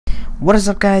What is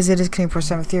up, guys? It is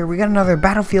King47 here. We got another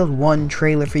Battlefield 1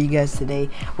 trailer for you guys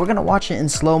today. We're gonna watch it in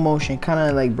slow motion, kind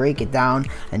of like break it down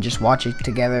and just watch it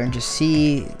together and just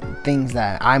see things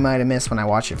that I might have missed when I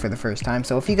watched it for the first time.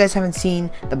 So if you guys haven't seen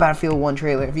the Battlefield 1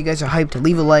 trailer, if you guys are hyped,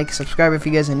 leave a like, subscribe if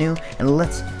you guys are new, and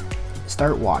let's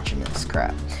start watching this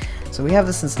crap. So we have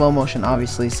this in slow motion,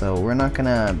 obviously, so we're not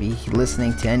gonna be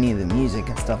listening to any of the music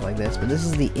and stuff like this, but this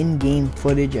is the in-game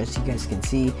footage. As you guys can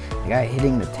see, the guy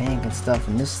hitting the tank and stuff,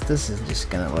 and this is just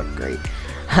gonna look great.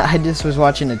 I just was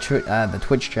watching the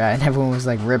Twitch chat, and everyone was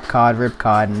like, rip COD,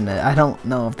 and I don't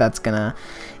know if that's gonna,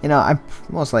 you know,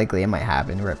 most likely it might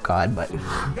happen, rip COD, but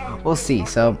we'll see.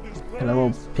 So got a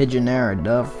little pigeon there, or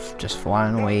dove, just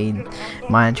flying away,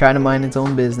 trying to mind its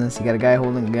own business. You got a guy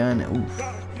holding a gun.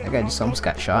 Oof. That guy just almost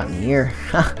got shot in the ear.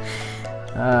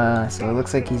 So it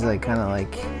looks like he's like kind of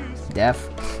like deaf.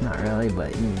 Not really,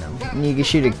 but you know, you can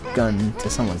shoot a gun to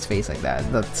someone's face like that.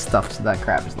 That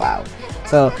crap is loud.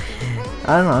 So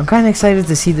I don't know. I'm kind of excited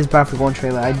to see this Battlefield 1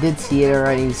 trailer. I did see it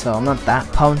already, so I'm not that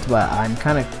pumped, but I'm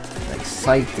kind of like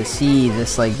psyched to see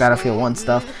this like Battlefield 1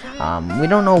 stuff. We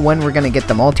don't know when we're gonna get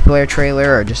the multiplayer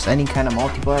trailer or just any kind of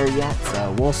multiplayer yet,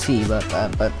 so we'll see. But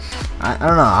I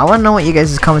don't know. I want to know what you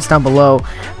guys' comments down below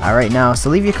right now.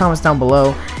 So leave your comments down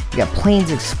below. You got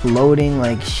planes exploding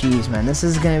like jeez, man. This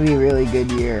is gonna be a really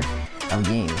good year of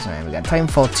games, man. We got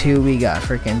Titanfall 2. We got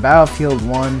freaking Battlefield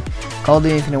 1. Call of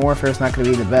Duty Infinite Warfare is not gonna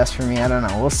be the best for me. I don't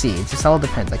know. We'll see. It just all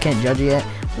depends. I can't judge it yet.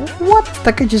 What?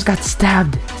 That guy just got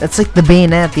stabbed. That's like the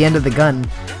bayonet at the end of the gun.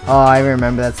 Oh, I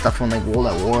remember that stuff from like World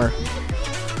at War.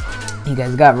 You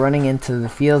guys got running into the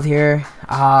field here.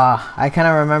 I kind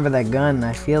of remember that gun.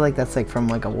 I feel like that's like from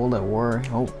like a World at War.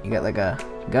 Oh, you got like a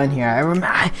gun here. I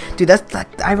remember, dude.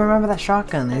 I remember that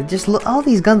shotgun. It just all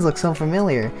these guns look so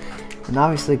familiar. And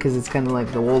obviously, because it's kind of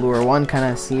like the World War I kind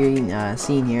of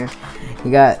scene here.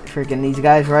 You got freaking these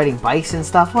guys riding bikes and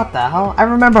stuff. What the hell? I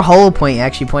remember Hollow Point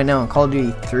actually pointing out in Call of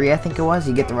Duty 3, I think it was.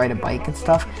 You get to ride a bike and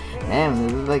stuff.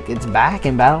 Man, like it's back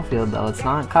in Battlefield though. It's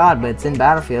not COD, but it's in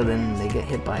Battlefield, and they get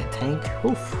hit by a tank.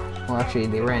 Oof. Well, actually,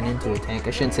 they ran into a tank.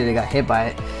 I shouldn't say they got hit by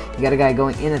it. You got a guy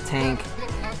going in a tank.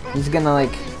 He's gonna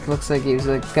like, looks like he was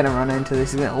like gonna run into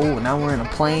this. He's gonna, oh, now we're in a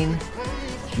plane.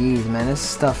 Jeez, man, this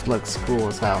stuff looks cool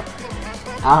as hell.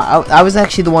 I was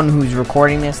actually the one who's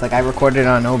recording this. Like, I recorded it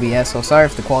on OBS, so sorry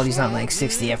if the quality's not like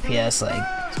 60 FPS,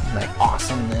 like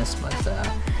awesomeness, but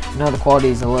you know, the quality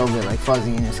is a little bit like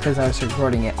fuzzy, and it's because I was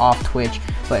recording it off Twitch.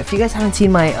 But if you guys haven't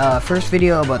seen my first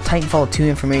video about Titanfall 2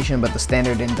 information about the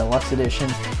standard and deluxe edition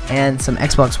and some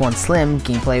Xbox One Slim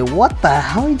gameplay, what the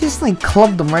hell? He just like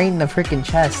clubbed him right in the freaking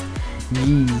chest.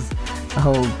 Jeez.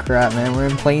 Oh crap, man, we're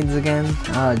in planes again.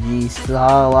 Oh jeez, a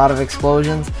lot of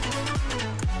explosions.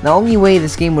 The only way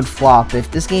this game would flop, if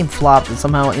this game flopped and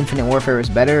somehow Infinite Warfare was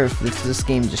better, if this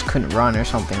game just couldn't run or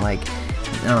something, like,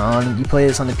 I don't know, you play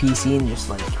this on the PC and just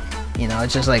like, you know,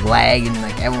 it's just like lag and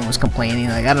like everyone was complaining,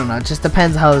 like, I don't know, it just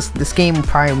depends how this game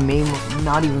probably may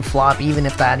not even flop, even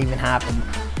if that even happened.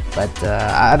 But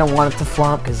I don't want it to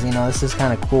flop, because, you know, this is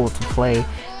kind of cool to play.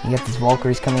 You get these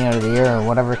Valkyries coming out of the air or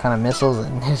whatever kind of missiles,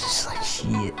 and it's just like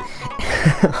shit.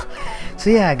 So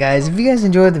yeah, guys, if you guys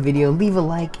enjoyed the video, leave a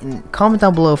like and comment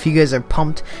down below if you guys are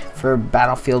pumped for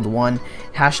Battlefield 1.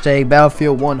 Hashtag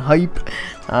Battlefield 1 hype.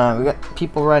 We got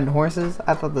people riding horses.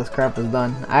 I thought this crap was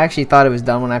done. I actually thought it was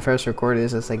done when I first recorded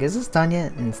this. It's like, is this done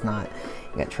yet? And it's not.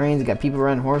 You got trains, you got people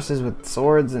riding horses with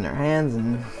swords in their hands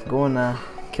and going to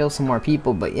kill some more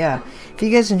people. But yeah, if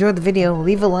you guys enjoyed the video,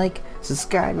 leave a like,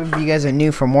 subscribe if you guys are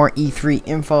new for more E3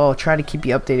 info. I'll try to keep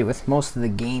you updated with most of the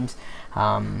games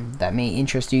that may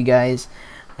interest you guys.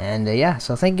 And yeah,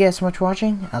 so thank you guys so much for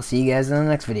watching. I'll see you guys in the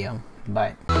next video.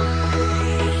 Bye.